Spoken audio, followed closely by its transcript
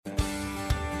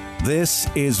This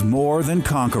is More Than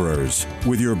Conquerors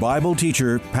with your Bible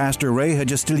teacher, Pastor Ray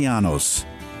Hagestilianos.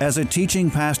 As a teaching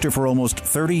pastor for almost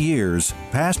 30 years,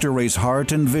 Pastor Ray's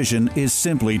heart and vision is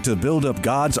simply to build up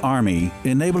God's army,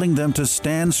 enabling them to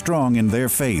stand strong in their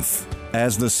faith.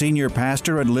 As the senior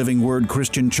pastor at Living Word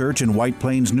Christian Church in White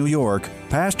Plains, New York,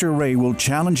 Pastor Ray will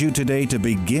challenge you today to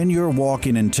begin your walk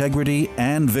in integrity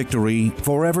and victory,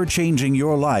 forever changing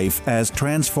your life as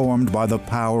transformed by the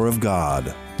power of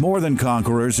God. More Than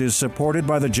Conquerors is supported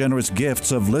by the generous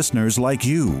gifts of listeners like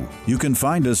you. You can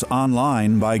find us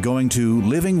online by going to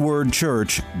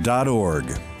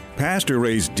livingwordchurch.org. Pastor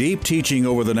Ray's deep teaching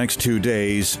over the next 2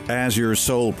 days, As Your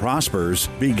Soul Prospers,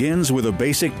 begins with a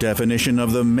basic definition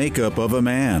of the makeup of a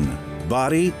man: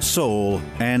 body, soul,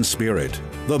 and spirit.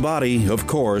 The body, of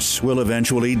course, will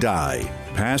eventually die.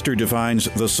 Pastor defines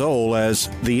the soul as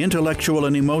the intellectual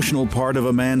and emotional part of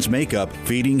a man's makeup,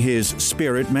 feeding his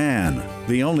spirit man,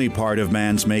 the only part of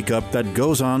man's makeup that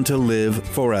goes on to live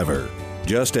forever.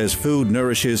 Just as food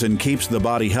nourishes and keeps the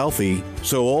body healthy,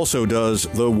 so also does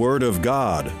the Word of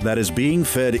God that is being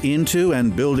fed into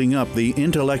and building up the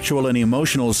intellectual and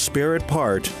emotional spirit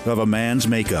part of a man's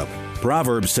makeup.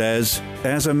 Proverbs says,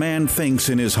 "As a man thinks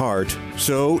in his heart,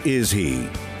 so is he."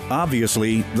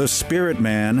 Obviously, the spirit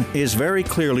man is very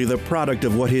clearly the product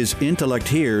of what his intellect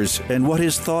hears and what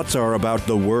his thoughts are about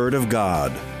the Word of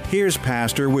God. Here's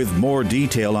Pastor with more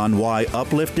detail on why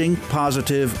uplifting,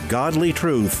 positive, godly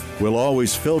truth will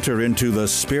always filter into the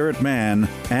spirit man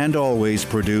and always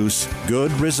produce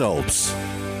good results.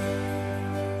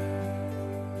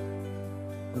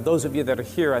 Those of you that are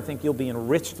here, I think you'll be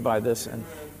enriched by this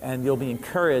and you'll be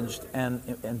encouraged and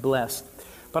blessed.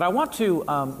 But I want to,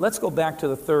 let's go back to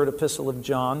the third epistle of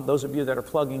John, those of you that are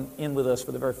plugging in with us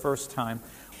for the very first time.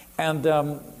 And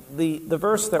the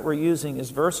verse that we're using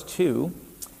is verse 2.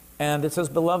 And it says,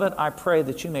 "Beloved, I pray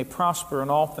that you may prosper in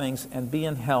all things and be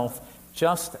in health,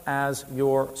 just as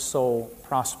your soul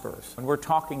prospers." And we're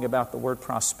talking about the word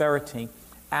prosperity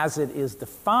as it is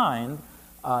defined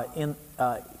in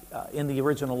the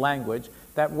original language.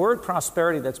 That word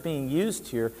prosperity that's being used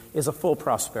here is a full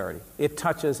prosperity. It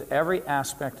touches every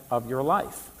aspect of your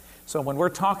life. So when we're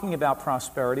talking about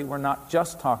prosperity, we're not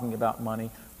just talking about money.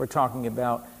 We're talking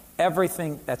about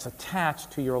everything that's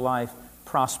attached to your life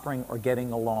prospering or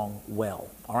getting along well.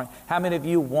 All right? How many of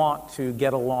you want to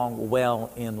get along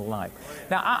well in life?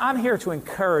 Now, I'm here to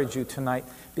encourage you tonight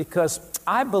because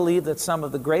I believe that some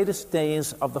of the greatest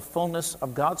days of the fullness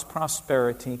of God's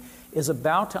prosperity is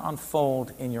about to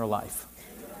unfold in your life.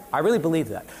 I really believe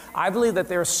that. I believe that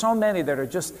there are so many that are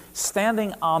just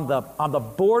standing on the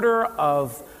border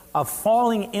of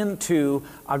falling into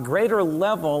a greater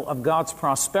level of God's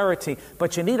prosperity,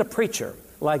 but you need a preacher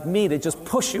like me to just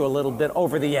push you a little bit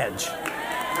over the edge.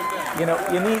 You know,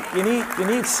 you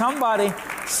need somebody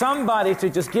to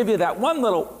just give you that one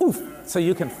little oof so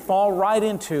you can fall right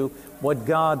into what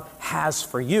God has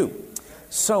for you.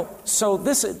 So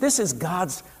this is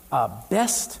God's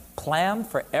best plan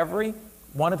for every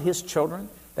one of His children,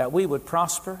 that we would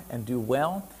prosper and do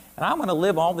well. And I'm going to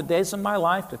live all the days of my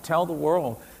life to tell the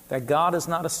world that God is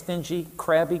not a stingy,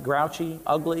 crabby, grouchy,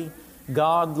 ugly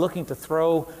God looking to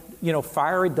throw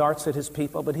fiery darts at His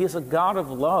people, but He is a God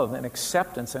of love and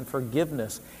acceptance and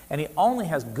forgiveness, and He only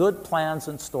has good plans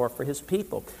in store for His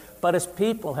people. But His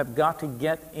people have got to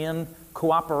get in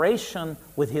cooperation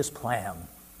with His plan.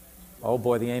 Oh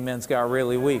boy, the amens got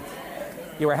really weak.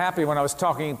 You were happy when I was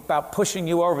talking about pushing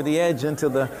you over the edge into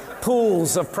the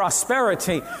pools of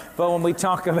prosperity, but when we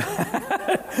talk about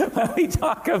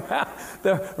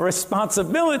the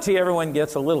responsibility, everyone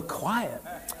gets a little quiet.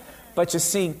 But you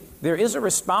see, there is a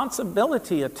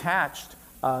responsibility attached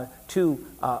to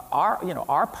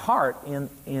our part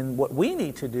in what we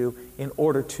need to do in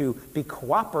order to be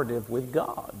cooperative with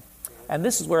God. And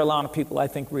this is where a lot of people, I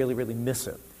think, really, really miss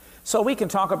it. So we can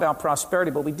talk about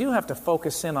prosperity, but we do have to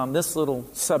focus in on this little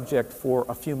subject for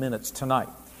a few minutes tonight.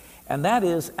 And that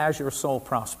is, as your soul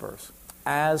prospers.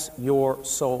 As your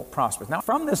soul prospers. Now,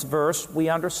 from this verse, we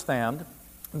understand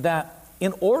that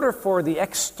in order for the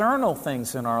external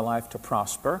things in our life to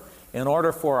prosper, in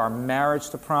order for our marriage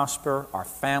to prosper, our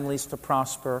families to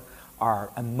prosper,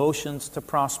 our emotions to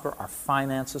prosper, our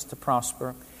finances to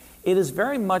prosper, it is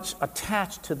very much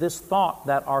attached to this thought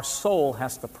that our soul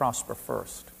has to prosper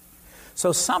first.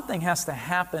 So something has to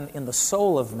happen in the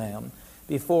soul of man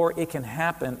before it can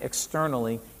happen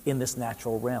externally in this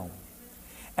natural realm.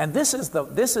 And this is the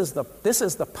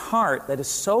part that is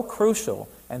so crucial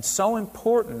and so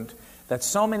important that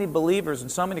so many believers and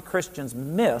so many Christians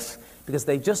miss because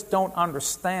they just don't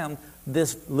understand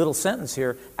this little sentence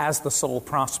here, as the soul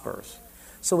prospers.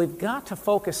 So we've got to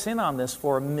focus in on this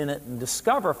for a minute and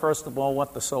discover, first of all,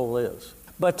 what the soul is.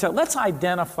 But let's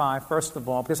identify, first of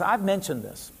all, because I've mentioned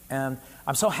this, and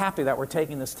I'm so happy that we're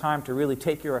taking this time to really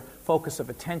take your focus of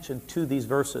attention to these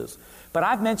verses. But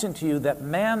I've mentioned to you that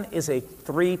man is a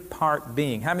three-part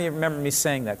being. How many remember me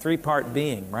saying that? Three-part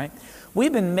being, right?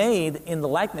 We've been made in the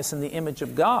likeness and the image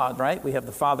of God, right? We have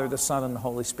the Father, the Son, and the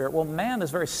Holy Spirit. Well, man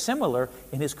is very similar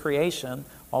in his creation,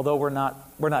 although we're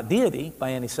not deity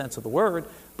by any sense of the word,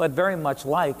 but very much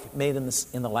like made in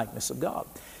the likeness of God.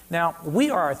 Now, we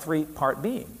are a three-part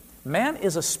being. Man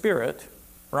is a spirit,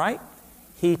 right?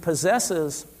 He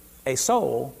possesses a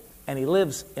soul, and he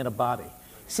lives in a body.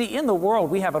 See, in the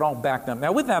world, we have it all backed up.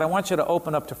 Now, with that, I want you to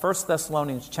open up to 1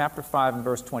 Thessalonians chapter 5 and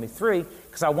verse 23,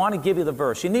 because I want to give you the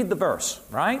verse. You need the verse,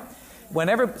 right?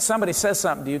 Whenever somebody says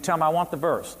something to you, tell them, I want the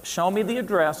verse. Show me the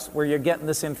address where you're getting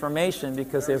this information,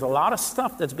 because there's a lot of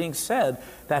stuff that's being said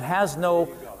that has no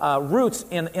roots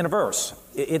in a verse.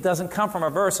 It doesn't come from a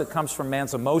verse. It comes from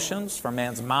man's emotions, from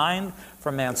man's mind,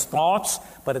 from man's thoughts,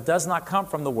 but it does not come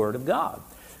from the Word of God.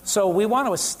 So we want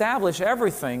to establish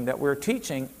everything that we're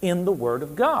teaching in the Word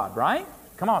of God, right?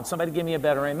 Come on, somebody give me a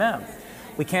better amen.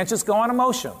 We can't just go on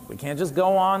emotion. We can't just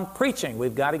go on preaching.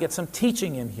 We've got to get some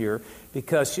teaching in here,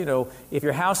 because, if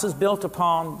your house is built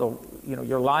upon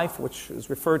your life, which is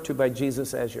referred to by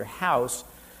Jesus as your house,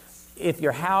 if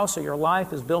your house or your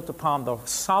life is built upon the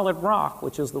solid rock,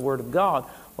 which is the Word of God,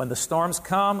 when the storms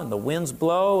come and the winds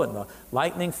blow and the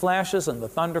lightning flashes and the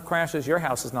thunder crashes, your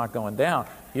house is not going down.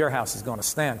 Your house is going to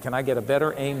stand. Can I get a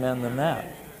better amen than that?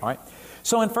 All right.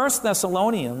 So in 1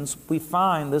 Thessalonians, we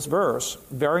find this verse,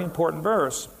 very important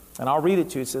verse, and I'll read it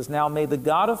to you. It says, now may the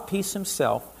God of peace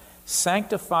himself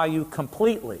sanctify you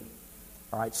completely.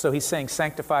 All right, so he's saying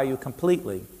sanctify you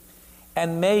completely.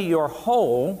 And may your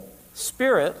whole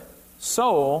spirit,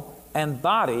 soul, and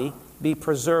body be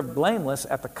preserved blameless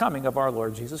at the coming of our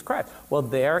Lord Jesus Christ. Well,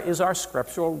 there is our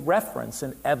scriptural reference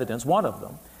and evidence, one of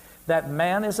them, that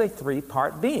man is a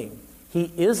three-part being.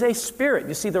 He is a spirit.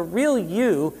 You see, the real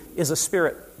you is a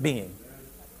spirit being.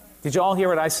 Did you all hear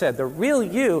what I said? The real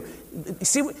you,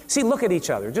 see, look at each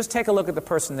other. Just take a look at the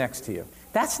person next to you.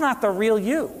 That's not the real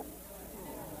you.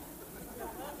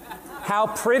 How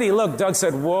pretty. Look, Doug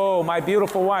said, whoa, my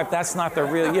beautiful wife. That's not the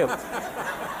real you.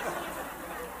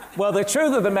 Well, the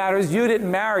truth of the matter is you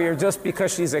didn't marry her just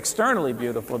because she's externally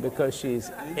beautiful, because she's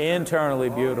internally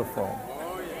beautiful.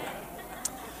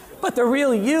 But the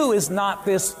real you is not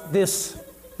this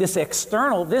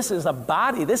external. This is a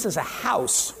body. This is a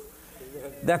house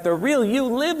that the real you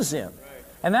lives in.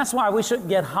 And that's why we shouldn't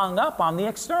get hung up on the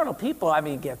external. People,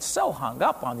 get so hung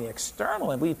up on the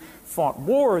external. And we've fought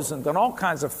wars and done all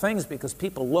kinds of things because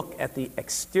people look at the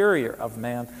exterior of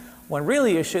man, when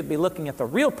really you should be looking at the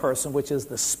real person, which is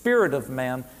the spirit of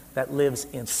man that lives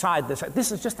inside this.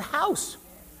 This is just a house.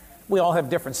 We all have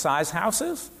different size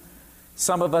houses.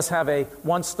 Some of us have a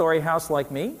one-story house like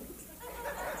me.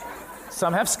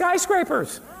 Some have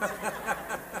skyscrapers.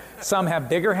 Some have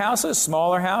bigger houses,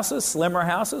 smaller houses, slimmer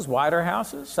houses, wider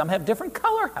houses. Some have different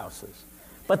color houses.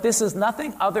 But this is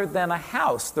nothing other than a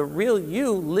house. The real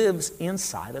you lives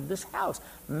inside of this house.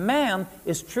 Man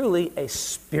is truly a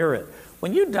spirit.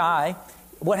 When you die,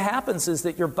 what happens is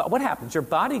that your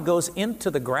body goes into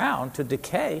the ground to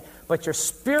decay, but your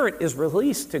spirit is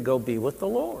released to go be with the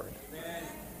Lord.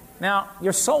 Now,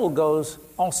 your soul goes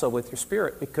also with your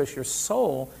spirit, because your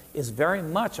soul is very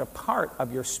much a part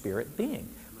of your spirit being,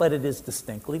 but it is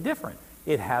distinctly different.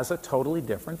 It has a totally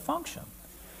different function.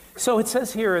 So it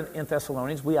says here in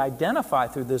Thessalonians, we identify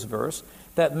through this verse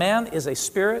that man is a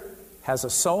spirit, has a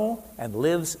soul, and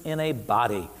lives in a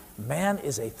body. Man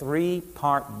is a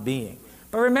three-part being.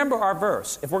 But remember our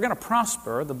verse. If we're going to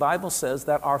prosper, the Bible says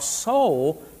that our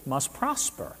soul must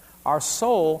prosper. Our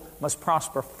soul must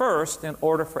prosper first in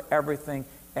order for everything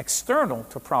external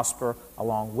to prosper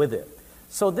along with it.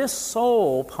 So this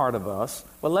soul part of us,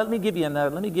 well, let me give you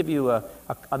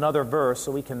another verse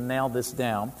so we can nail this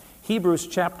down. Hebrews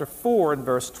chapter 4 and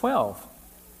verse 12.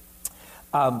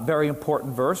 Very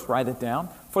important verse, write it down.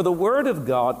 For the word of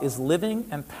God is living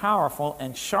and powerful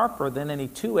and sharper than any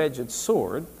two-edged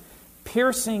sword,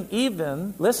 piercing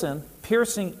even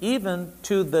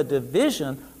to the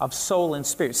division of soul and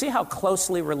spirit. See how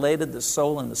closely related the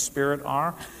soul and the spirit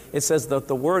are? It says that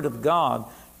the word of God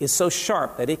is so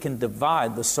sharp that it can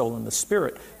divide the soul and the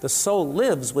spirit. The soul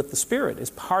lives with the spirit, is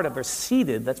part of or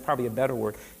seated, that's probably a better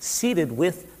word, seated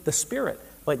with the spirit,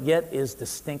 but yet is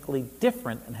distinctly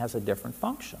different and has a different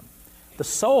function. The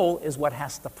soul is what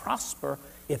has to prosper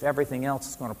if everything else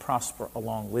is going to prosper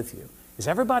along with you. Is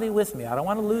everybody with me? I don't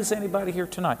want to lose anybody here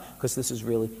tonight because this is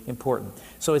really important.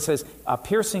 So it says,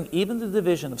 piercing even the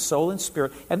division of soul and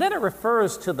spirit. And then it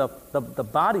refers to the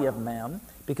body of man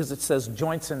because it says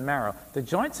joints and marrow. The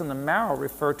joints and the marrow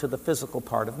refer to the physical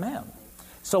part of man.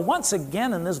 So once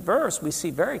again in this verse, we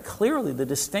see very clearly the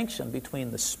distinction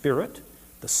between the spirit,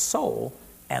 the soul,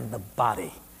 and the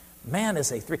body. Man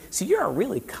is a three. See, you're a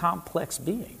really complex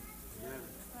being.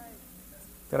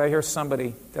 Did I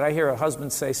hear a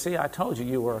husband say, see, I told you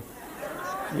you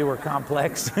were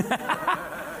complex.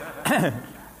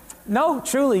 No,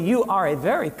 truly, you are a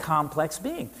very complex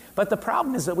being. But the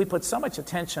problem is that we put so much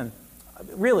attention.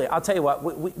 Really, I'll tell you what,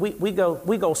 we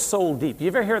go soul deep. Do you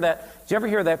ever hear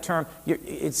that term,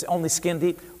 it's only skin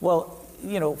deep? Well,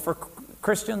 for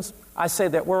Christians, I say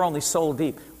that we're only soul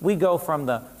deep. We go from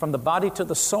the body to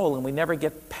the soul, and we never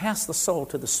get past the soul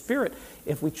to the spirit.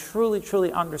 If we truly,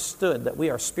 truly understood that we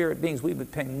are spirit beings, we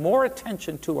would pay more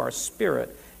attention to our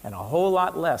spirit and a whole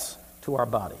lot less to our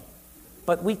body.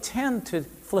 But we tend to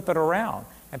flip it around,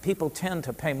 and people tend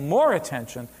to pay more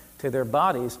attention to their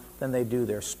bodies than they do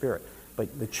their spirit.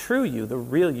 But the true you, the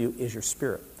real you, is your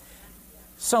spirit.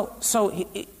 So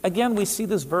again, we see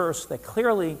this verse that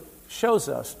clearly shows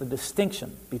us the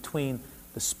distinction between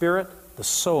the spirit, the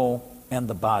soul, and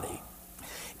the body.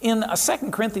 In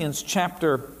 2 Corinthians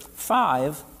chapter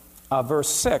 5, verse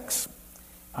 6,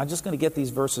 I'm just going to get these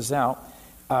verses out,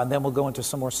 then we'll go into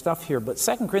some more stuff here. But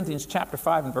 2 Corinthians chapter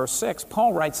 5 and verse 6,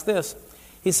 Paul writes this.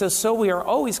 He says, so we are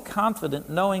always confident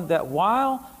knowing that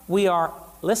while we are,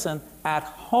 listen, at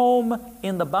home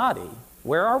in the body.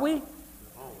 Where are we?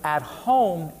 At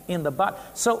home in the body.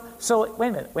 So wait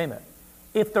a minute.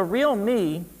 If the real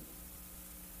me,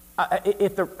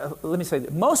 let me say,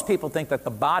 most people think that the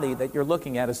body that you're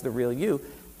looking at is the real you,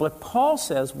 but Paul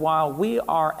says while we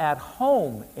are at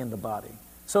home in the body.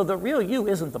 So the real you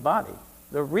isn't the body.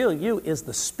 The real you is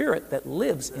the spirit that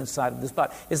lives inside of this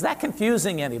body. Is that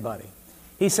confusing anybody?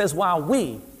 He says while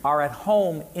we are at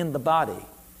home in the body.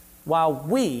 While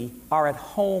we are at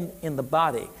home in the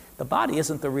body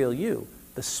isn't the real you.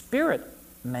 The spirit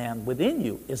man within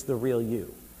you is the real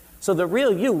you. So the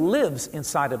real you lives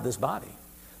inside of this body.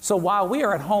 So while we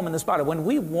are at home in this body, when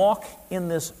we walk in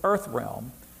this earth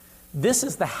realm, this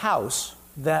is the house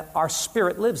that our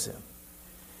spirit lives in.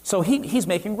 So he's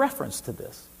making reference to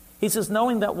this. He says,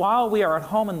 knowing that while we are at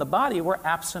home in the body, we're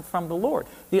absent from the Lord.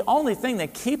 The only thing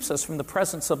that keeps us from the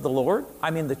presence of the Lord,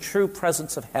 the true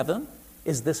presence of heaven,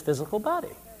 is this physical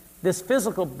body. This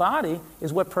physical body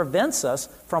is what prevents us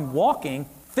from walking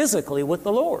physically with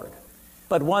the Lord.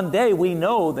 But one day we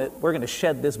know that we're going to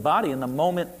shed this body, and the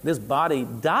moment this body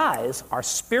dies, our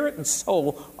spirit and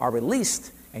soul are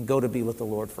released and go to be with the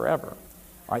Lord forever.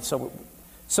 All right,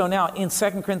 so now in 2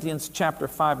 Corinthians chapter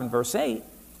 5 and verse 8,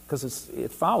 because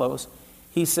it follows,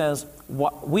 he says,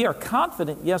 we are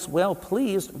confident, yes, well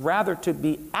pleased, rather to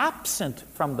be absent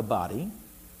from the body,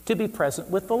 to be present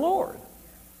with the Lord.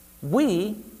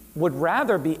 We would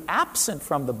rather be absent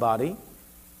from the body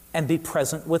and be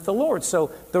present with the Lord.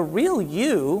 So the real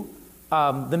you,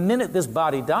 the minute this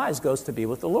body dies, goes to be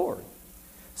with the Lord.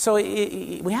 So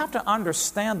we have to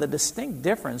understand the distinct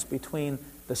difference between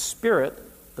the spirit,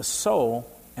 the soul,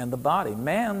 and the body.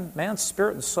 Man's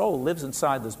spirit and soul lives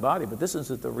inside this body, but this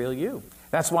isn't the real you.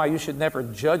 That's why you should never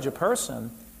judge a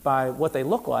person by what they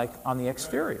look like on the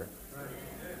exterior.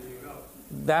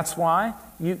 That's why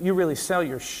you really sell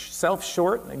yourself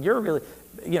short, and you're really,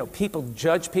 people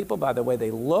judge people by the way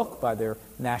they look, by their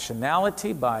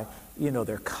nationality, by,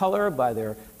 their color, by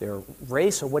their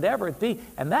race or whatever it be.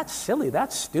 And that's silly,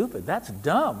 that's stupid, that's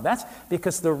dumb. That's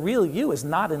because the real you is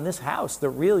not in this house. The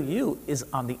real you is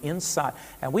on the inside.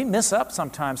 And we miss up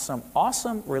sometimes some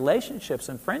awesome relationships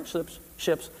and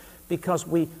friendships because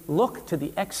we look to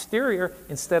the exterior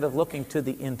instead of looking to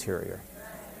the interior.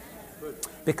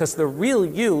 Because the real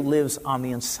you lives on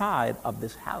the inside of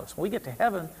this house. When we get to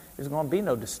heaven, there's going to be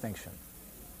no distinction.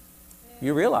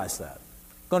 You realize that.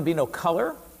 There's going to be no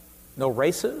color, no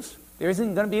races. There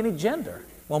isn't going to be any gender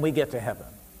when we get to heaven.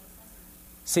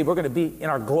 See, we're going to be in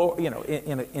our glory,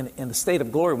 in the state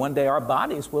of glory. One day our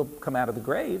bodies will come out of the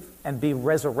grave and be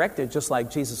resurrected just like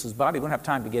Jesus' body. We don't have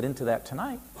time to get into that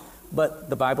tonight. But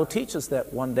the Bible teaches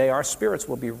that one day our spirits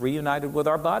will be reunited with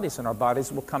our bodies, and our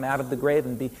bodies will come out of the grave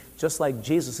and be just like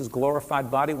Jesus' glorified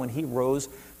body when he rose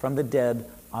from the dead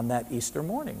on that Easter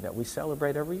morning that we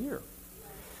celebrate every year.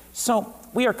 So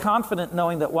we are confident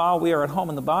knowing that while we are at home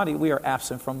in the body, we are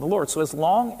absent from the Lord. So as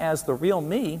long as the real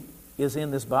me is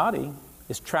in this body,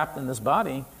 is trapped in this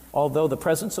body, although the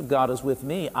presence of God is with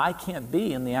me, I can't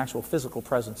be in the actual physical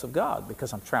presence of God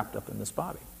because I'm trapped up in this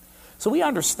body. So we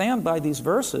understand by these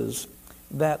verses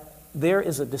that there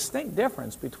is a distinct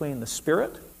difference between the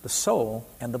spirit, the soul,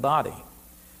 and the body.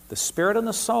 The spirit and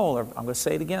the soul, I'm going to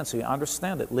say it again so you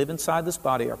understand it, live inside this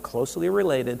body, are closely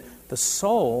related. The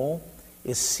soul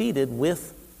is seated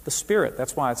with the spirit.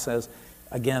 That's why it says,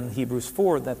 again, Hebrews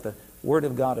 4, that the Word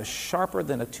of God is sharper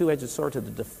than a two-edged sword to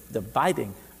the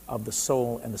dividing of the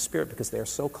soul and the spirit, because they are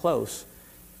so close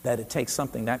that it takes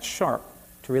something that sharp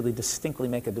to really distinctly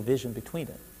make a division between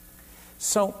it.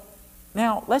 So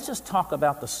now let's just talk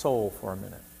about the soul for a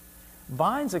minute.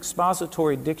 Vine's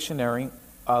Expository Dictionary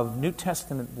of New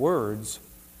Testament words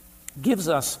gives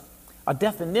us a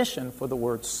definition for the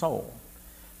word soul.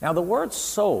 Now the word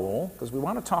soul, because we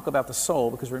want to talk about the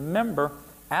soul, because remember,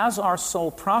 as our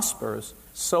soul prospers,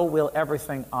 so will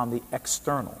everything on the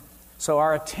external. So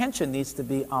our attention needs to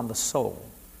be on the soul.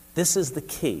 This is the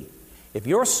key. If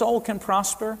your soul can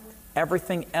prosper,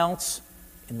 everything else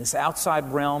in this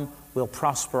outside realm will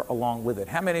prosper along with it.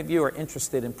 How many of you are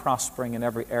interested in prospering in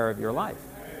every area of your life?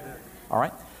 All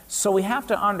right? So we have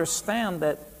to understand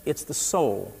that it's the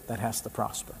soul that has to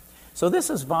prosper. So this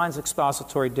is Vine's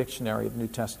Expository Dictionary of New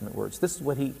Testament words. This is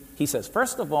what he says.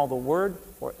 First of all, the word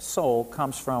or soul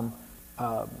comes from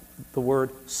the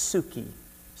word suki.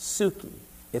 Suki.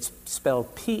 It's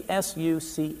spelled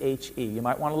P-S-U-C-H-E. You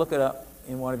might want to look it up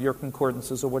in one of your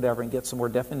concordances or whatever and get some more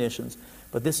definitions.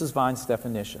 But this is Vine's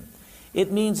definition.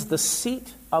 It means the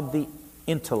seat of the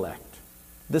intellect,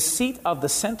 the seat of the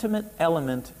sentiment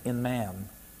element in man,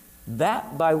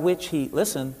 that by which he,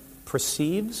 listen,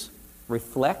 perceives,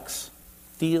 reflects,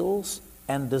 feels,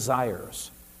 and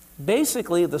desires.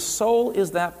 Basically, the soul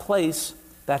is that place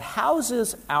that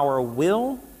houses our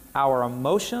will, our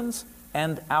emotions,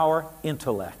 and our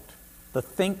intellect, the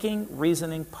thinking,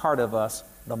 reasoning part of us,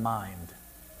 the mind.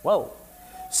 Whoa.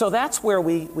 So that's where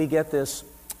we get this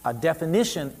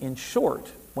definition in short,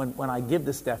 when I give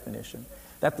this definition,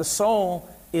 that the soul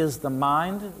is the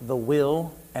mind, the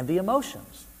will, and the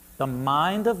emotions. The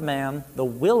mind of man, the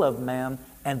will of man,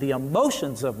 and the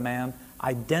emotions of man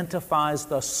identifies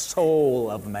the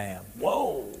soul of man.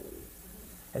 Whoa!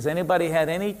 Has anybody had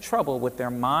any trouble with their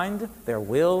mind, their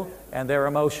will, and their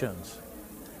emotions?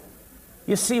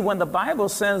 You see, when the Bible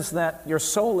says that your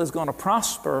soul is going to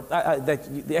prosper,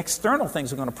 that the external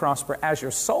things are going to prosper as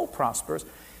your soul prospers,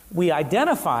 we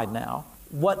identified now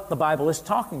what the Bible is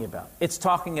talking about. It's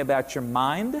talking about your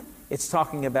mind, it's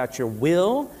talking about your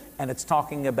will, and it's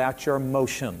talking about your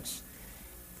emotions.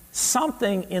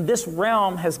 Something in this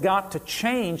realm has got to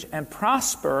change and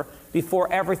prosper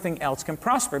before everything else can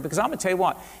prosper. Because I'm going to tell you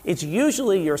what, it's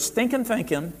usually your stinking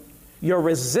thinking, your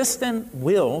resistant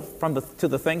will to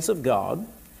the things of God,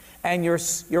 and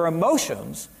your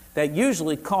emotions that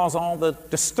usually cause all the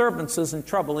disturbances and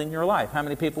trouble in your life. How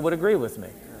many people would agree with me?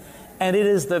 And it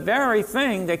is the very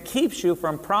thing that keeps you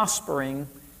from prospering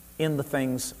in the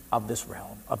things of this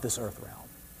realm, of this earth realm.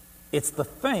 It's the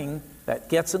thing that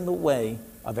gets in the way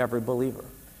of every believer.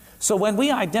 So when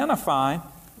we identify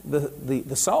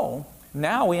the soul,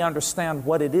 now we understand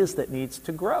what it is that needs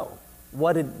to grow,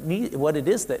 what it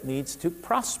is that needs to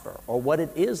prosper, or what it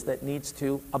is that needs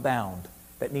to abound,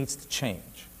 that needs to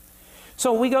change.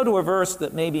 So we go to a verse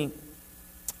that maybe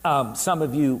some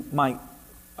of you might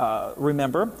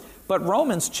remember, but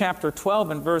Romans chapter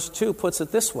 12 and verse 2 puts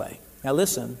it this way. Now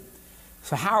listen.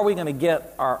 So how are we going to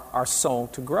get our soul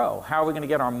to grow? How are we going to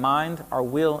get our mind, our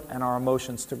will, and our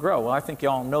emotions to grow? Well, I think you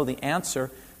all know the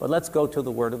answer, but let's go to the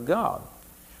Word of God.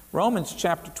 Romans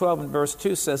chapter 12 and verse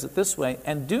 2 says it this way,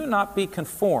 and do not be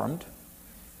conformed.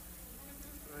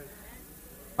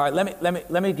 All right,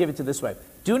 let me give it to you this way.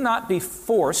 Do not be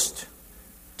forced.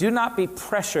 Do not be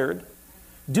pressured.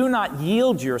 Do not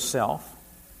yield yourself.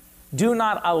 Do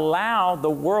not allow the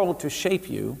world to shape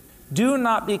you. Do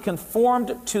not be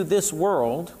conformed to this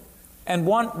world. And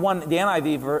the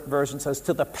NIV version says,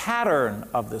 to the pattern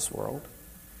of this world.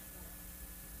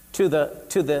 To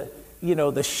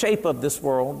the shape of this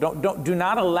world. Do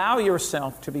not allow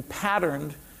yourself to be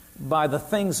patterned by the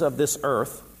things of this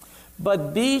earth,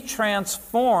 but be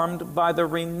transformed by the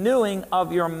renewing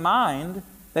of your mind,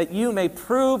 that you may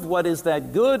prove what is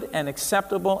that good and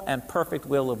acceptable and perfect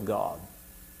will of God.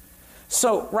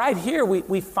 So right here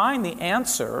we find the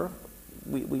answer.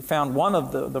 We found one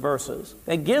of the verses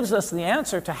that gives us the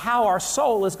answer to how our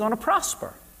soul is going to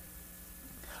prosper.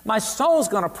 My soul is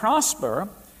going to prosper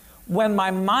when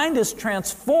my mind is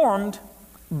transformed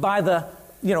by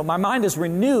my mind is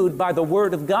renewed by the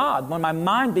Word of God. When my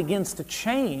mind begins to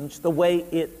change the way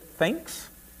it thinks,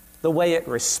 the way it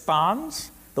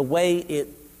responds, the way it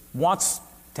wants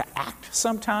to act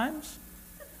sometimes.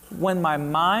 When my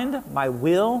mind, my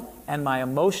will, and my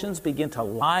emotions begin to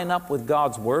line up with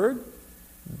God's Word,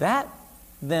 that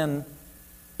then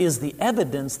is the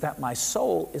evidence that my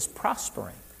soul is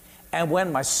prospering. And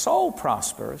when my soul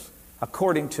prospers,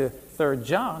 according to 3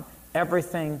 John,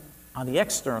 everything on the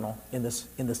external in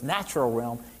this natural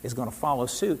realm is going to follow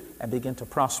suit and begin to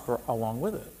prosper along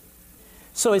with it.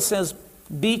 So it says,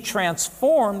 be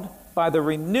transformed by the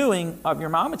renewing of your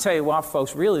mind. I'm going to tell you what,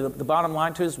 folks, really the bottom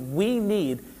line to it is we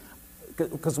need,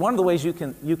 because one of the ways you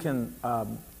can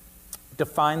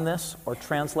define this or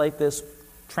translate this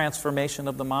transformation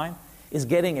of the mind is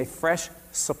getting a fresh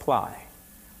supply.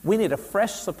 We need a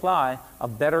fresh supply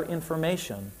of better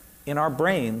information in our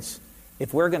brains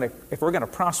if we're going to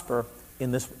prosper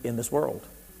in this world.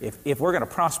 If we're going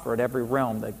to prosper at every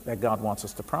realm that God wants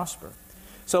us to prosper.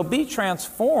 So be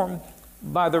transformed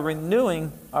by the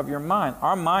renewing of your mind.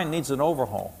 Our mind needs an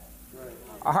overhaul.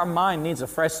 Our mind needs a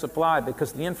fresh supply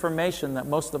because the information that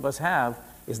most of us have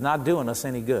is not doing us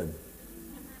any good.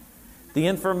 The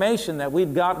information that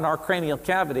we've got in our cranial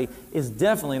cavity is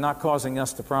definitely not causing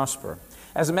us to prosper.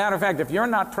 As a matter of fact, if you're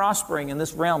not prospering in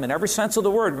this realm in every sense of the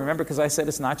word, remember, because I said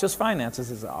it's not just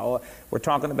finances, we're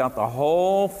talking about the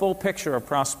whole full picture of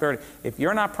prosperity. If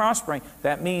you're not prospering,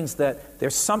 that means that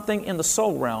there's something in the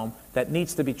soul realm that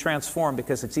needs to be transformed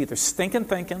because it's either stinking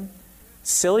thinking,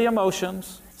 silly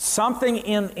emotions,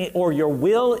 something or your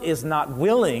will is not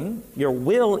willing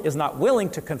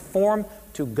to conform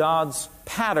to God's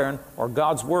pattern or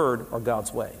God's word or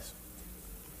God's ways.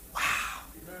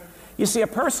 You see, a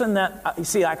person that,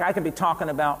 I could be talking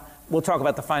about, we'll talk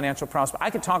about the financial prosperity.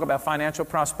 I could talk about financial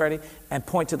prosperity and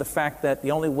point to the fact that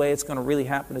the only way it's going to really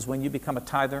happen is when you become a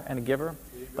tither and a giver.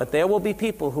 But there will be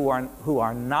people who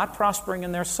are not prospering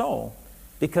in their soul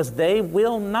because they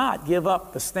will not give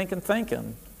up the stinking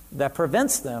thinking that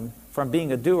prevents them from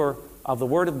being a doer of the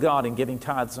Word of God and giving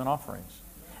tithes and offerings.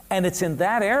 And it's in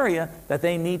that area that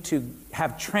they need to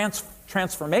have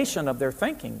transformation of their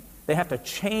thinking. They have to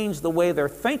change the way they're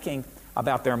thinking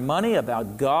about their money,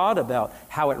 about God, about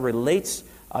how it relates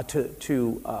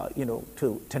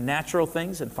to natural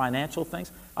things and financial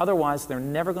things. Otherwise, they're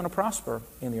never going to prosper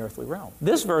in the earthly realm.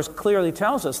 This verse clearly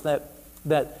tells us that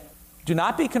do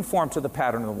not be conformed to the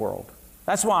pattern of the world.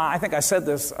 That's why I think I said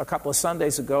this a couple of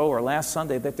Sundays ago or last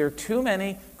Sunday, that there are too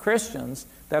many Christians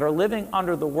that are living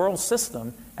under the world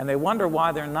system and they wonder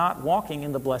why they're not walking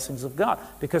in the blessings of God,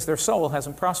 because their soul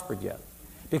hasn't prospered yet.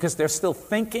 Because they're still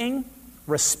thinking,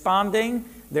 responding,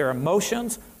 their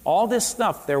emotions, all this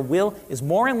stuff, their will is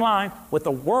more in line with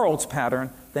the world's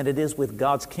pattern than it is with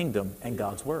God's kingdom and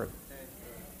God's word.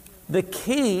 The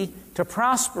key to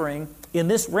prospering in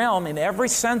this realm, in every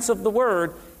sense of the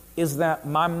word, is that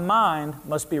my mind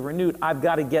must be renewed. I've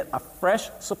got to get a fresh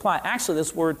supply. Actually,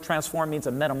 this word transform means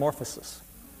a metamorphosis.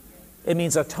 It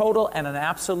means a total and an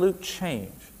absolute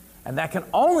change. And that can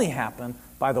only happen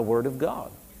by the Word of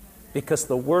God. Because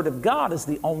the Word of God is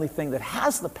the only thing that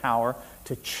has the power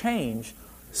to change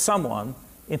someone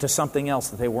into something else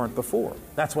that they weren't before.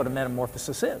 That's what a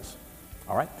metamorphosis is.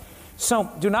 All right?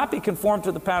 So, do not be conformed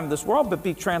to the pattern of this world, but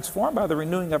be transformed by the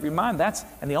renewing of your mind.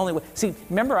 And the only way. See,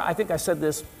 remember, I think I said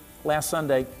this last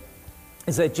Sunday,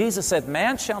 is that Jesus said,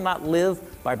 man shall not live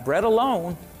by bread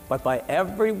alone, but by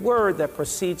every word that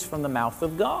proceeds from the mouth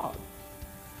of God.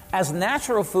 As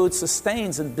natural food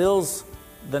sustains and builds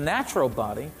the natural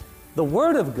body, the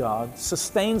Word of God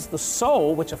sustains the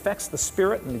soul, which affects the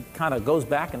spirit and kind of goes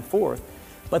back and forth.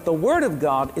 But the Word of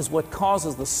God is what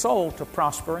causes the soul to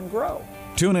prosper and grow.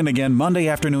 Tune in again Monday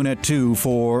afternoon at 2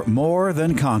 for More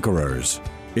Than Conquerors.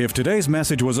 If today's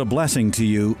message was a blessing to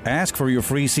you, ask for your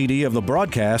free CD of the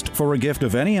broadcast for a gift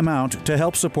of any amount to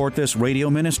help support this radio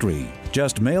ministry.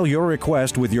 Just mail your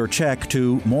request with your check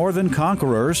to More Than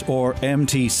Conquerors, or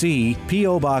MTC,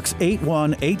 P.O. Box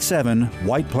 8187,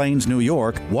 White Plains, New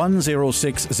York,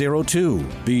 10602.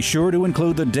 Be sure to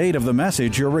include the date of the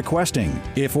message you're requesting.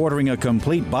 If ordering a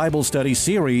complete Bible study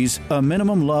series, a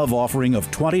minimum love offering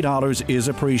of $20 is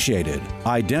appreciated.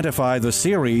 Identify the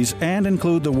series and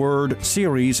include the word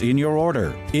series in your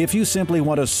order. If you simply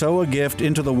want to sow a gift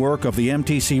into the work of the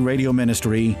MTC Radio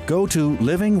Ministry, go to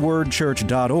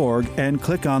livingwordchurch.org and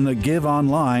click on the Give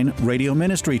Online Radio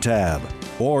Ministry tab.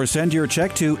 Or send your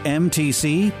check to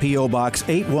MTC, P.O. Box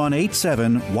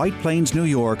 8187, White Plains, New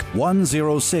York,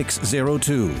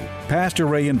 10602. Pastor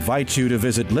Ray invites you to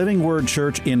visit Living Word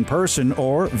Church in person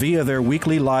or via their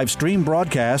weekly live stream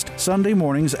broadcast Sunday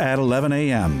mornings at 11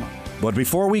 a.m. But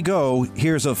before we go,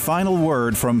 here's a final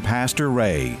word from Pastor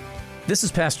Ray. This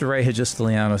is Pastor Ray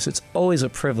Hagistelianos. It's always a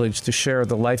privilege to share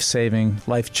the life-saving,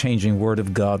 life-changing Word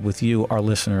of God with you, our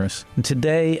listeners. And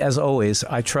today, as always,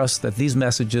 I trust that these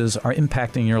messages are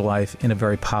impacting your life in a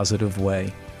very positive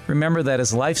way. Remember that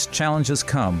as life's challenges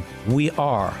come, we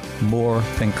are more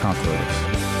than conquerors.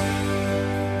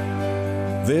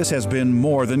 This has been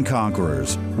More Than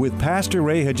Conquerors with Pastor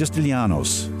Ray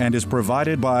Hagestilianos and is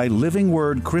provided by Living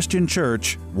Word Christian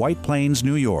Church, White Plains,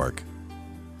 New York.